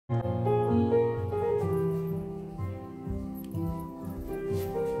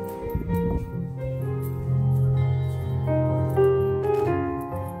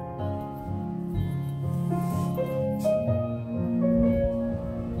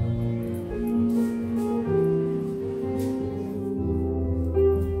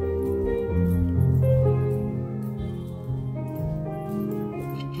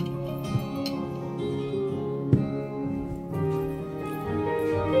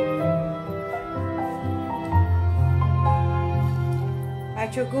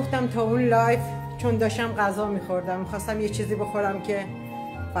بچه گفتم تا اون لایف چون داشتم غذا میخوردم میخواستم یه چیزی بخورم که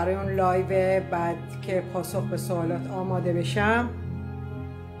برای اون لایو بعد که پاسخ به سوالات آماده بشم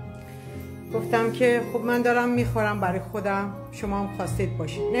گفتم که خب من دارم میخورم برای خودم، شما هم خواستید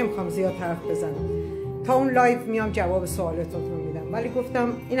باشید، نمیخوام زیاد حرف بزنم، تا اون لایو میام جواب سوالاتتون میدم، ولی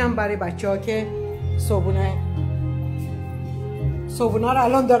گفتم اینم برای بچه ها که صبحونه رو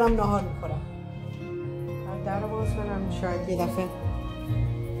الان دارم نهار میخورم. در رو باز کنم شاید یه دفعه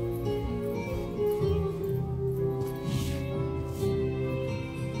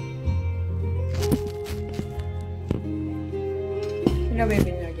اینو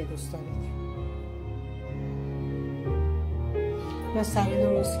ببینید اگه دوست دارید. یا سری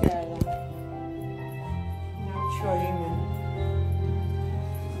درست کردم، اینم چاییمه.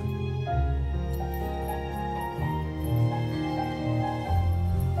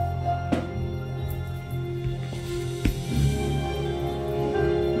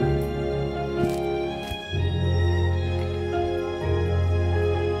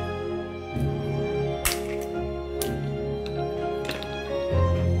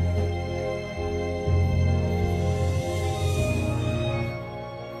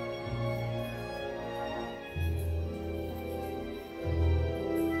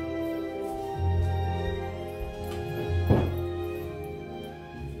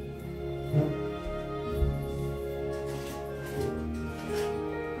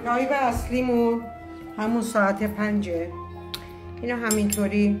 لایو اصلیمون همون ساعت 5. اینو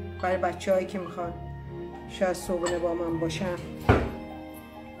همینطوری برای بچه هایی که میخوان شاید صبحونه با من باشن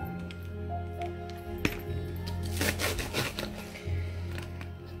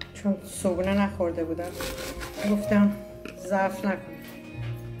چون صبحونه نخورده بودم گفتم ضعف نکنم.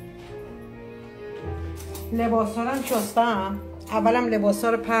 لباس ها رو هم شستم، اولم لباس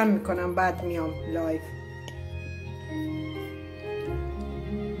ها رو پهن میکنم بعد میام لایو.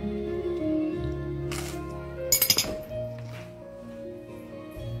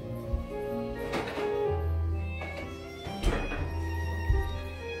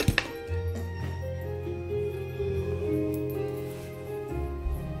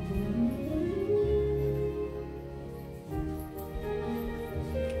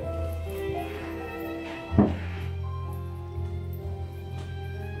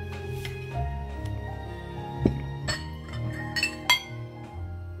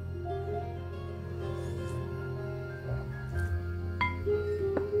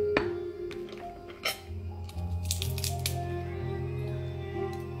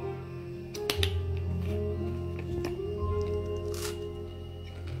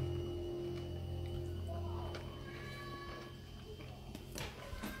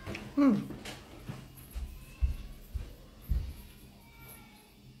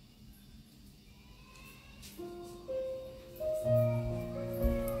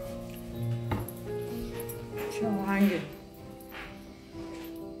 چه آهنگه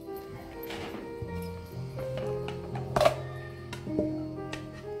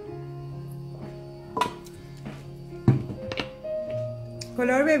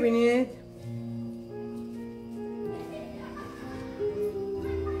کلا رو ببینید.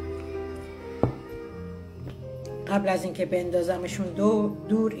 قبل از اینکه بندازمشون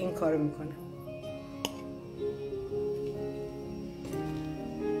دور این کارو میکنم.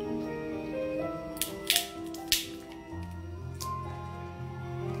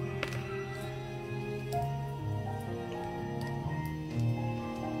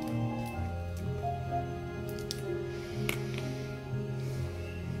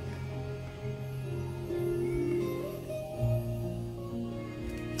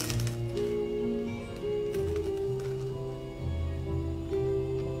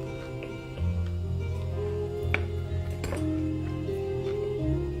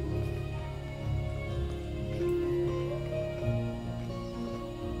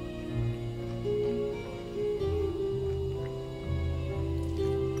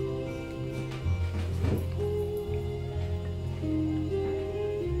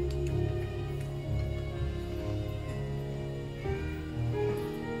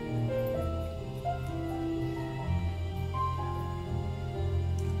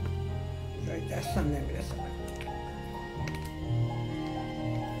 دستم نمیرسه.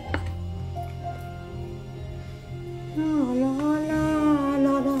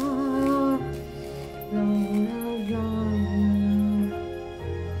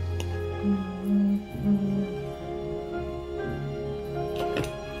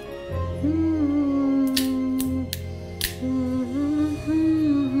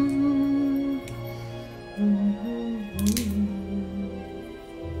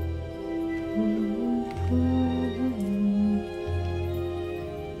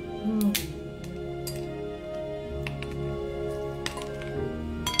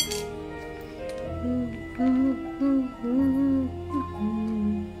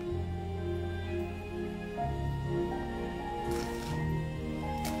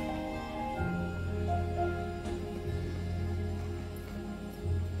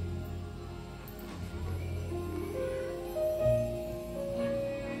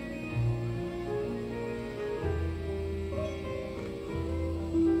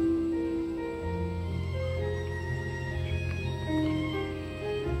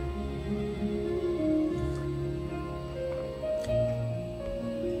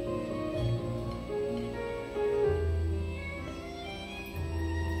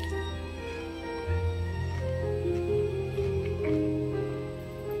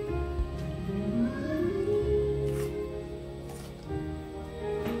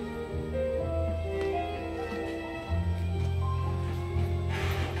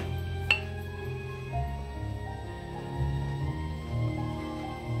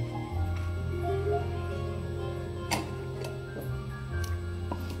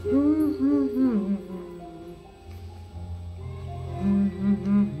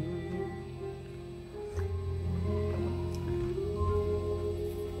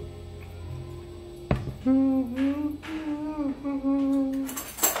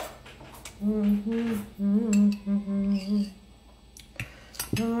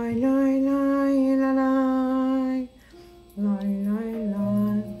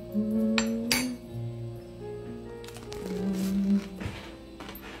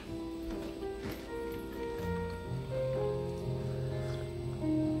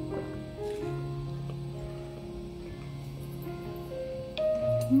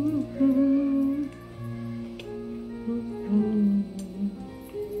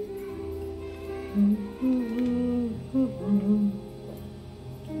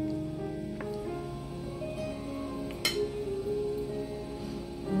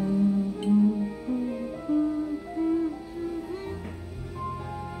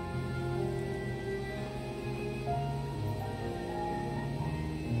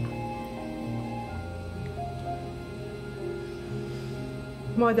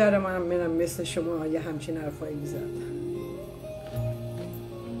 مادر منم مثل شما یه همچین حرفایی میزد.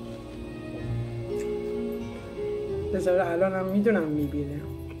 بذاره الانم میدونم میبینه،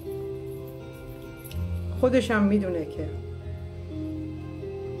 خودشم میدونه که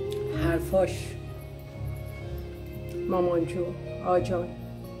حرفاش مامانجو،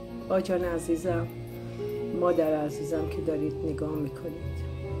 آجان عزیزم، مادر عزیزم که دارید نگاه میکنید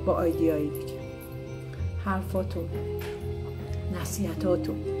با آیدیایی دیگه، حرفاتون،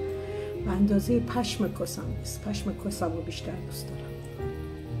 نصیحتاتون به اندازه پشم کسم نیست. پشم کسم رو بیشتر دوست دارم.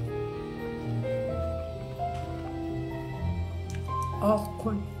 آق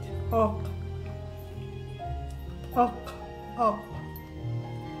کنید، آق آق آق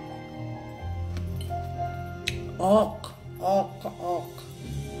آق آق آق.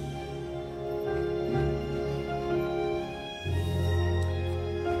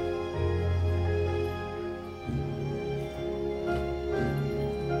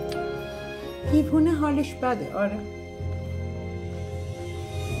 دیوونه حالش بده. آره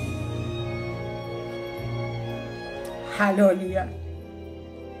حلالیت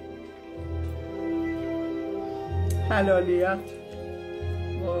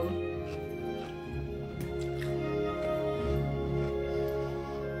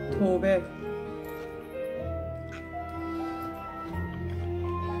توبه.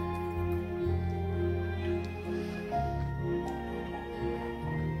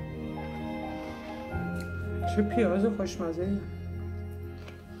 چه پیاز خوشمزه ای.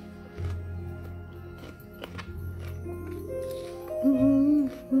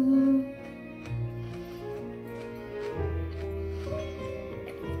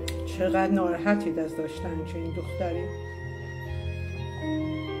 چقدر ناراحتید از داشتن چنین دختری.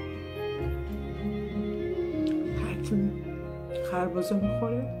 هرکی خربزه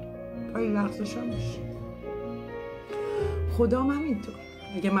میخوره پای لغزش هم میشه. خدام همینطور،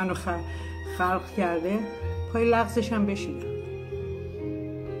 اگه منو خلق کرده پای لغزش هم بشینه.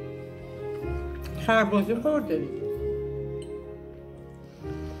 خربزه خورده دیگه.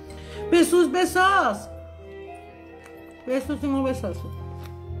 بسوز بساز، بسوزیم و بسازیم.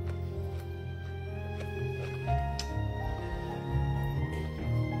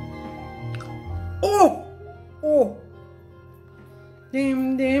 اوه اوه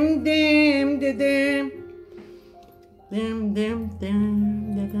دم دم دم دم دم دم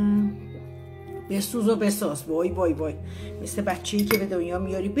دم دم. بسوز و بساز. وای وای وای، مثل بچه‌ای که به دنیا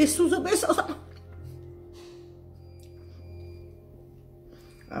میاری. بسوز و بساز.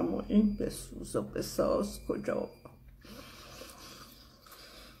 اما این بسوز و بساز کجا؟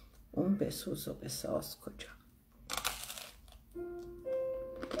 اون بسوز و بساز کجا؟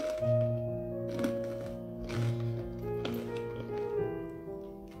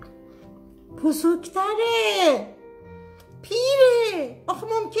 بزرگتره، پیره، آخه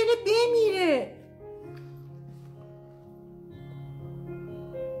ممکنه بمیره.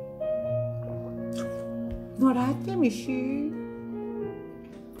 ناراحت نمیشی؟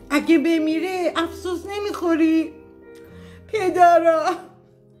 اگه بمیره افسوس نمیخوری؟ پدرا،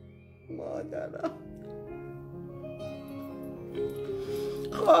 مادرا،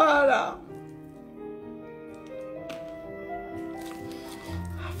 خواهرم،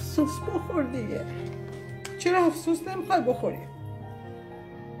 افسوس بخور دیگه. چرا افسوس نمیخوای بخوری؟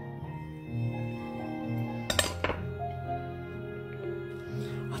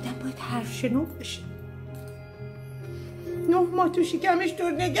 آدم باید حرف شنو باشه. 9 ماه تو شکمش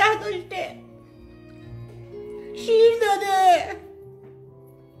دور نگه داشته، شیر داده،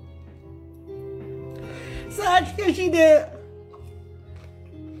 سرچ کشیده،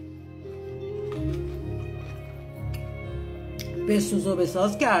 بسوز و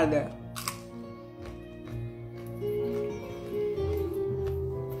بساز کرده.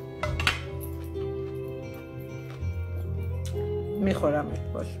 میخورمت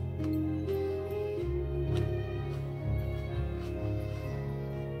باش.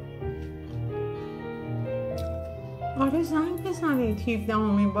 آره زنگ بزنید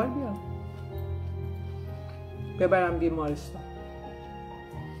 17مین بار بیاد ببرم بیمارستان.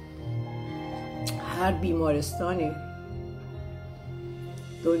 هر بیمارستانی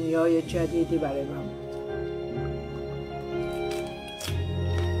دنیای جدیدی برای من بود.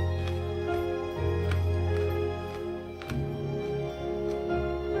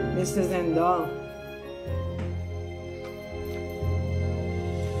 مثل زندان،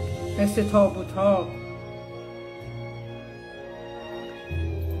 مثل تابوت ها،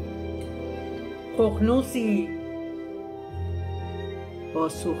 ققنوسی با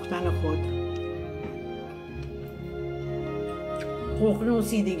سوختن خود،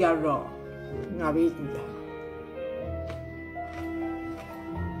 ققنوسی دیگر را نوید میده.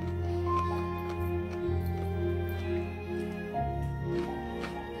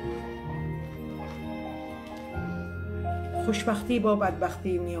 خوشبختی با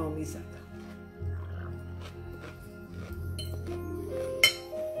بدبختی می‌آمیزد.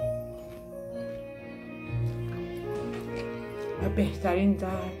 و بهترین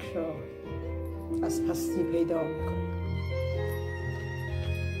درک را از هستی پیدا می‌کنه.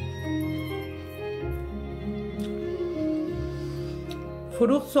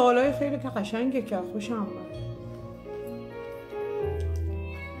 فروخت سوالای خیلی که قشنگه که خوشم اومد.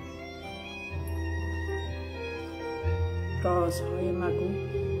 رازهای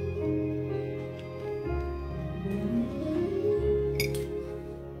مگو.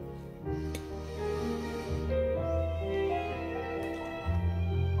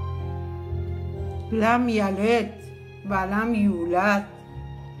 لم یلد ولم یولد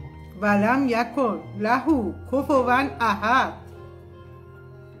ولم یکن له کفوا احد.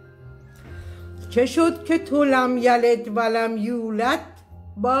 چه شد که تو لم یلد ولم یولد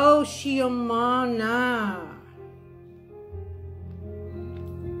باشی و ما نه؟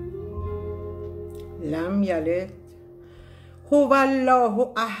 لم یلد هو الله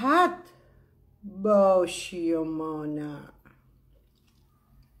احد باشی و ما نه.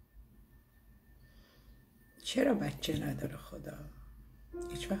 چرا بچه نداره خدا؟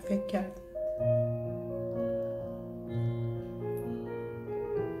 هیچ وقت فکر کرد؟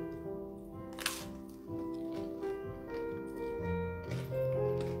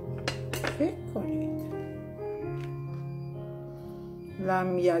 فکر کنید.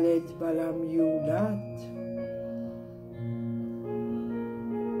 لم یلد ولم یولد.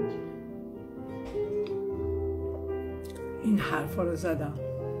 این حرفا رو زدم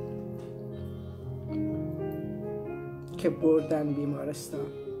که بردن بیمارستان.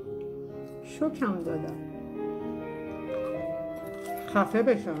 شوکم دادم خفه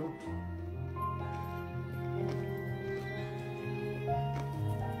بشم.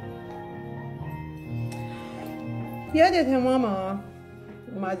 یادت ماما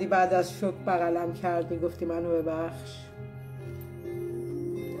اومدی بعد از شوک بغلم کردی گفتی منو ببخش،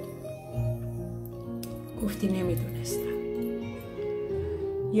 گفتی نمیدونستم.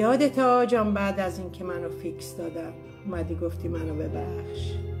 یادت آجام بعد از این که منو فیکس دادم اومدی گفتی منو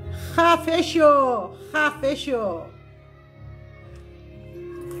ببخش. خفه شو خفه شو.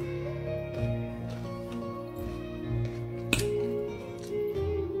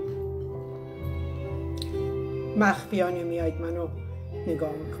 مخفیانه میاید منو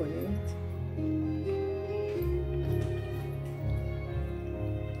نگاه میکنید.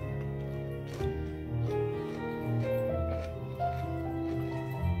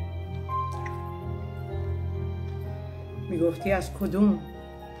 میگفتی از کدوم؟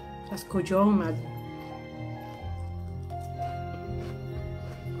 از کجا اومدی؟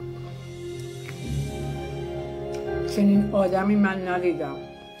 چنین آدمی من ندیدم.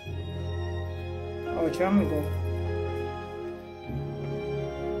 آجام میگفت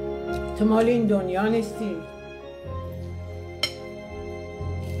تو مال این دنیا نیستی.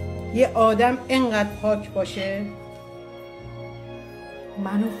 یه آدم اینقدر پاک باشه.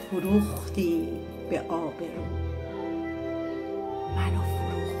 منو فروختی به آبرو، منو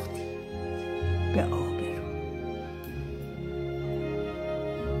فروختی به آبرو.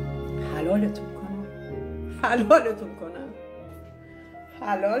 حلالتون کنم، حلالتون کنم.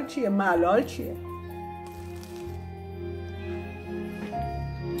 حلال چیه؟ ملال چیه؟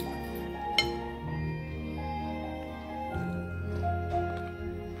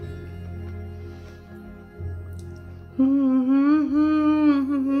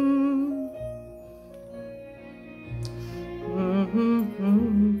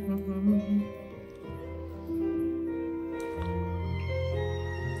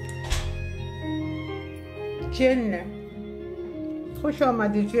 جنه خوش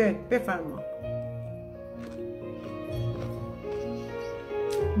آمدی جن، بفرما.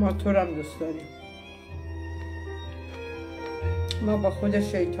 ما تو رم دوست داریم. ما با خود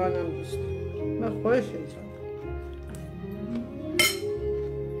شیطانم دوست داریم. ما خود شیطان.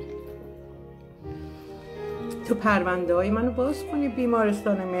 تو پرونده های منو باز کنی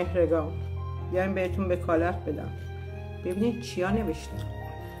بیمارستان مهرگان، بیایم بهتون وکالت بدم ببینید چیا نوشتم.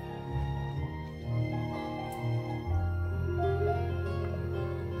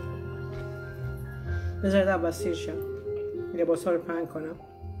 بذارید اول سیر شم، لباس ها رو پهن کنم،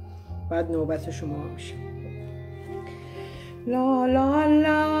 بعد نوبت شما میشه. لا لا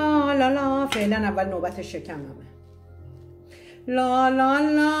لا لا لا. فعلا اول نوبت شکممه. لا لا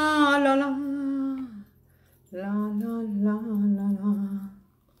لا لا لا لا لا لا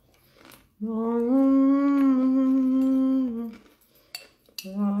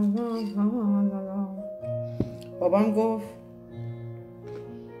لا لا. بابام گفت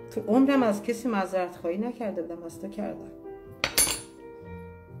تو عمرم از کسی معذرت خواهی نکرده بودم، از تو کردم.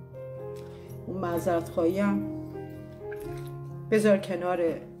 اون معذرت خواهی هم بذار کنار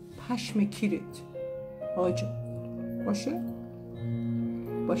پشم کیریت آجا. باشه؟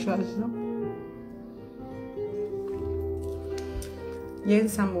 باشه عزیزم. یه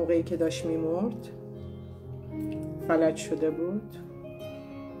انسان موقعی که داشت میمرد فلج شده بود،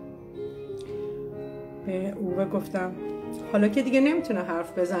 به او گفتم حالا که دیگه نمیتونه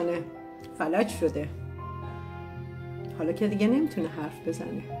حرف بزنه، فلج شده، حالا که دیگه نمیتونه حرف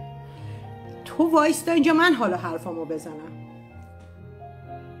بزنه، تو وایستا اینجا من حالا حرفامو بزنم.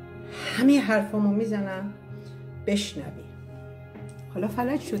 همه حرفامو میزنم بشنوی. حالا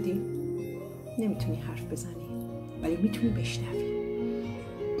فلج شدی، نمیتونی حرف بزنی ولی میتونی بشنوی.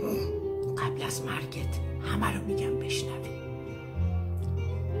 قبل از مرگت همه رو میگم بشنوی.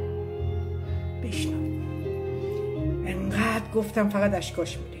 بشنو. انقدر گفتم فقط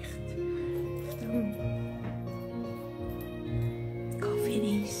اشکاش میریخت. گفتم کافی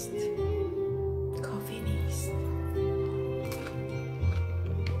نیست، کافی نیست.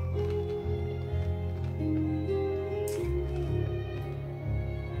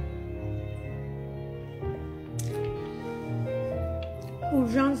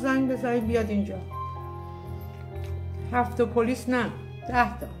 اورژانس زنگ بزنید بیاد اینجا. 7 پلیس نه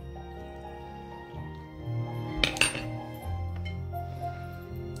 10 تا.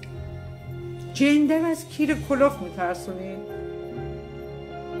 جنده از کیر کلوف میترسونید.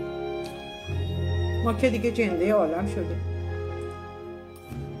 ما که دیگه جنده عالم شده.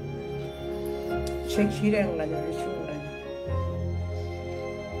 چه کیر انقدرش اونقدر.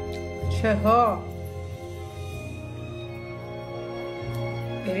 چه ها.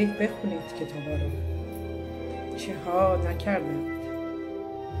 برید بخونید کتابا رو. چه ها نکردند.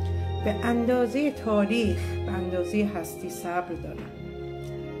 به اندازه تاریخ، به اندازه هستی صبر دارم.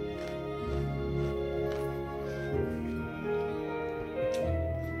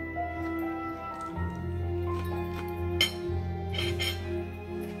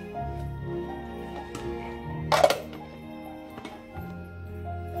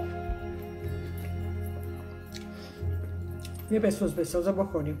 یه بسوز رو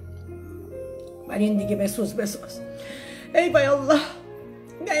بخوریم. ولی این دیگه بسوز. Ey vay Allah.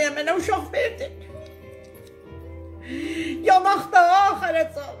 Neyim ben uşaq verdin. Yanaqda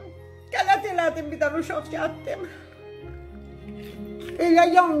axirəcan. Qələt elədim, bir dənə uşaq gəldim. Elə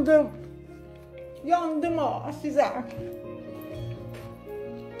yandım. Yandım ha sizə.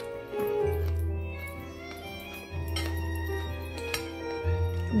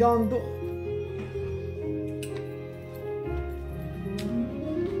 Yandım.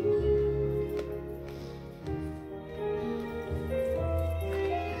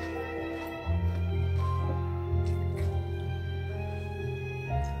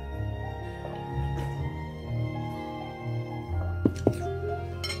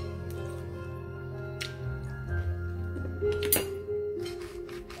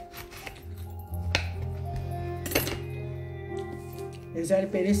 یه ذره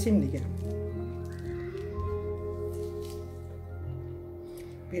برسیم دیگه.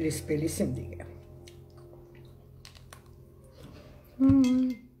 بریسیم دیگه.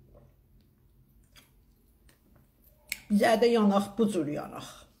 زده yanaq bu cür yanaq.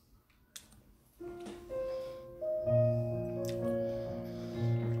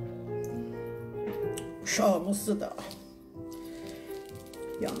 Uşağımızı da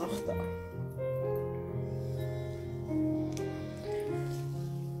yanaq da.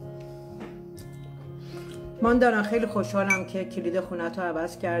 من دارم خیلی خوشحالم که کلید خونت رو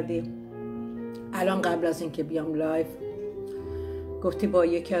عوض کردی. الان قبل از اینکه بیام لایف گفتی با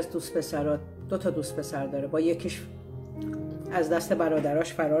یکی از دوست پسرات، 2 تا دوست پسر داره، با یکیش از دست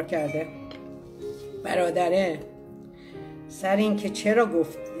برادراش فرار کرده. برادره سر این که چرا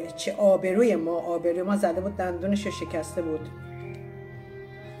گفت چه آبروی ما زده بود، دندونش شکسته بود.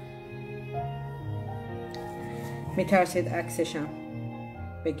 میترسید عکسشم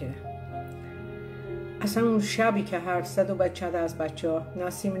بگیره. اصلا اون شبی که حرف زد و بچه از بچه ها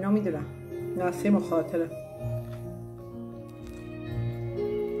نسیم اینا میدونم، نسیم و خاطره.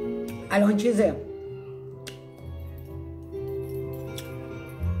 الان چیزه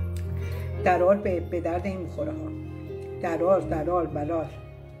درار به درد این میخوره ها. درار بلال.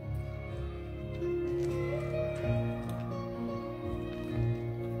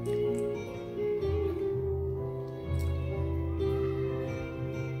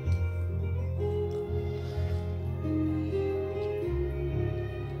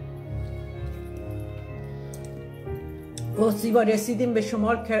 زیبا رسیدیم به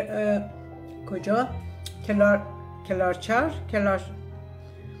شمال کجا؟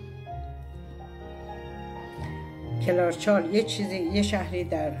 کلارچال یه شهری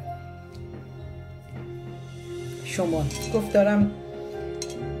در شمال. گفت دارم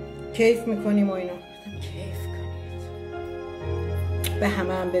کیف میکنیم و اینا. کیف کنید. به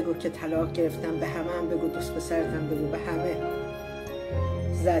همه هم بگو که طلاق گرفتم، به همه هم بگو دوست پسرتم بگو، به همه.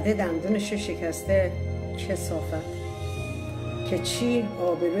 زده دندونش شکسته، کثافت. که چی؟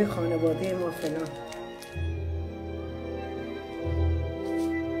 آبروی خانواده ما فلان.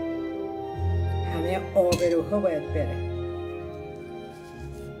 همه آبروها باید بره.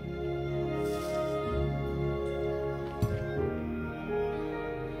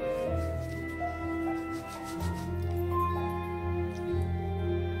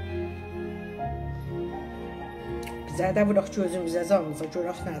 Bizlərdə bıraq gözümüzə zalımıza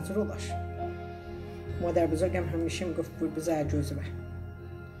görək nəzir olar. مادر بزرگم همیشه میگفت بود بذار جزوه.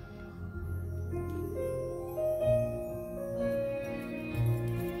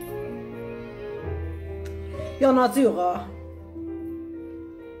 یا نازی آقا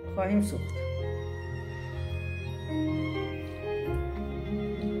خواهیم سوخت.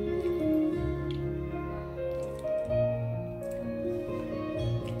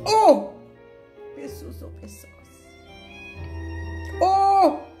 اوه بسوز و بساز.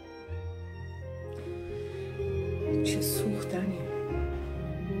 اوه چه سوختنی.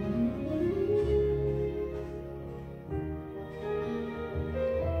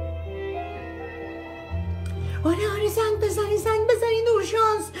 آره زنگ بزنی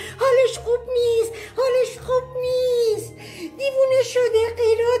نورشانس. حالش خوب نیست. دیوونه شده،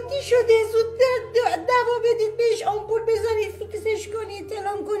 غیراتی شده. زود دوا بدید بهش، آمپول بزنید، فیکسش کنید،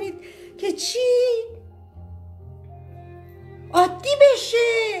 تلان کنید که چی؟ عادی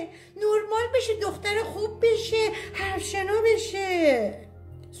بشه، نرمال بشه، دختر خوب بشه، حرف شنا بشه.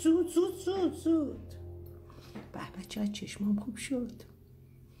 زود. به چقدر چشمام خوب شد.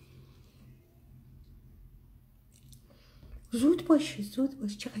 زود باش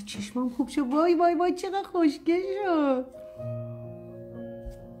چقدر چشمام خوب شد. وای چقدر خوشگل شد.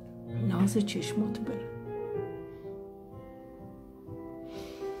 ناز چشمات بره.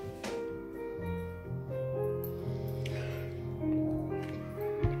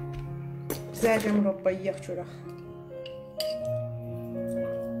 زیادی مربای یخچال.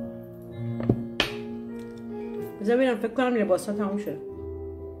 بذار ببینم، فکر کنم لباسا تموم شد.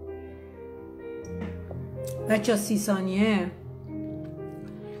 بچه 30 ثانیه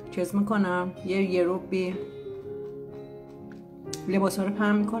چیز میکنم، یه روبی لباسا رو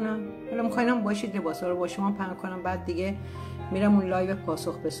پهن میکنم. حالا میخواینم باشید لباسا رو با شما پهن کنم، بعد دیگه میرم اون لایو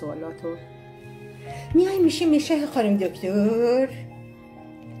پاسخ به سوالاتو. میای میشه خانم دکتر.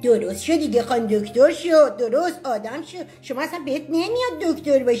 درست شد دیگه خانم دکتر شد، درست آدم شد. شما اصلا بهت نمیاد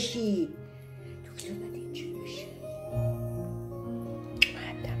دکتر باشی. دکتر باید اینجوری باشه،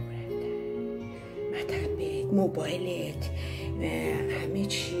 مرتب بهت موبایلت همه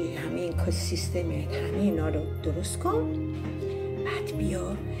چی، همه این سیستمت، همه اینا رو درست کن. بعد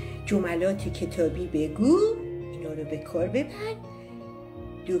بیا جملات کتابی بگو، اینا رو به کار ببر.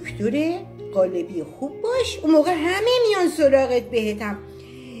 دکتر قالبی خوب باش. اون موقع همه میان سراغت، بهتم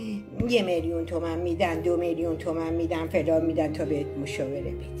 1 میلیون تومن میدن، 2 میلیون تومن میدن، فلان میدن تا بهت مشاوره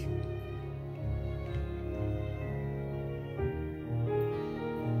بده.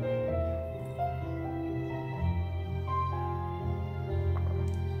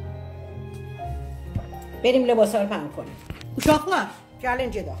 بریم لباسا رو پهن کنیم. uşaqlar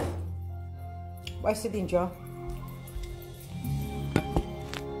gəlin gedək. Başlayın اینجا.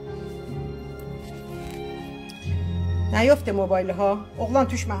 نیفته موبایل ها. اغلان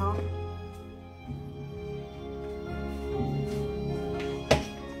توشمه ها.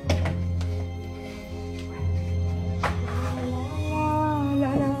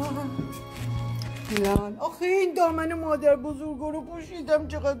 آخه این دامن مادر بزرگو رو پوشیدم،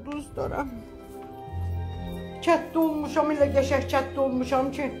 چقدر دوست دارم. چت dolmuşam ile geçer çat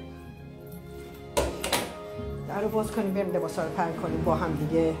dolmuşam که در رو باز کنیم بریم لباسا رو پهن کنیم با هم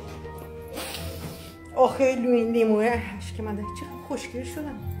دیگه. آخه لیموه اشک من چقدر خوشگل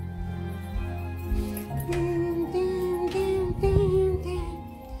شدم.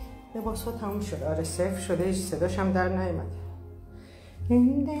 لباسا تموم شد. آره صفر شده، هیچ صداش هم در نیامد.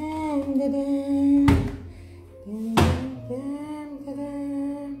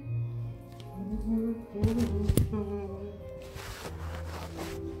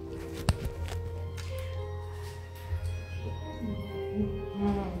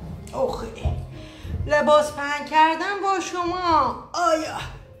 اوه لباس پهن کردم با شما. آیا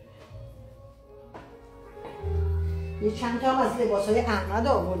یه چند تا از لباسای احمد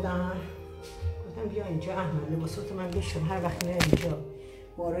آوردم، گفتم بیا اینجا احمد لباساتو من بشون، هر وقت میای اینجا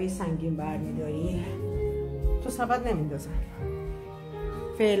بارای سنگین برمیداری تو سبد نمیندازم.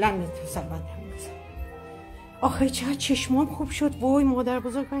 فعلا تو سبد نمیندازم. آخه چقدر چشمام خوب شد. وای مادر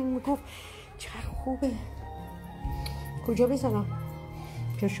بزرگ من میگفت چقدر خوبه. کجا بزنم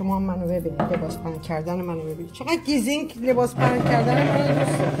که شما منو ببینید، لباس پهن کردن منو ببینید. چقدر گیزینگ لباس پهن کردن منو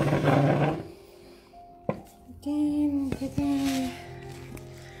دوست دارم.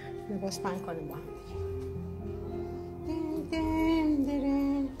 لباس پهن کنیم با هم.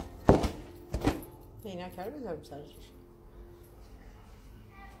 عینکه رو بذارم سرش.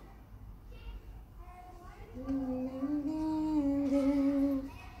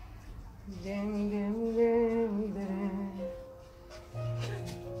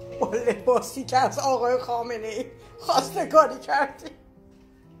 با لباسی که از آقای خامنه ای خواستگاری کردی.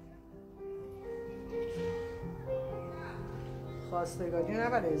 خواستگاری نه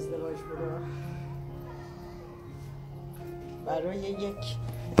برای ازدواج بوده، برای یک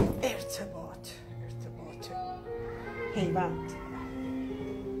ارتباط پیوند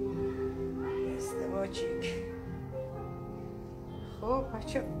ازدواجی. خب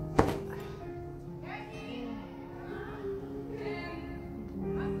بچه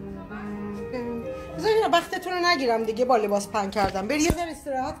بذارین وقتتون رو نگیرم دیگه با لباس پهن کردم. برید یه ذره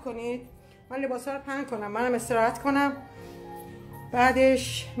استراحت کنید، من لباسا رو پهن کنم، منم استراحت کنم،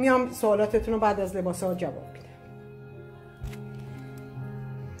 بعدش میام سوالاتتون رو بعد از لباسا جواب میدم.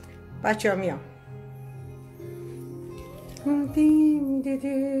 بچه ها میام.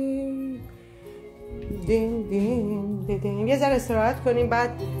 یه ذره استراحت کنیم،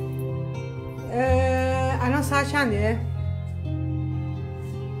 بعد الان ساعت چنده؟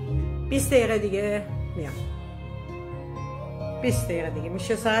 20 دقیقه دیگه میام. 20 دقیقه دیگه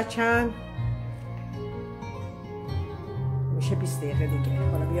میشه ساعت چند؟ میشه 20 دقیقه دیگه.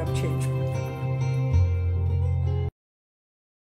 حالا بیام چنج کنم.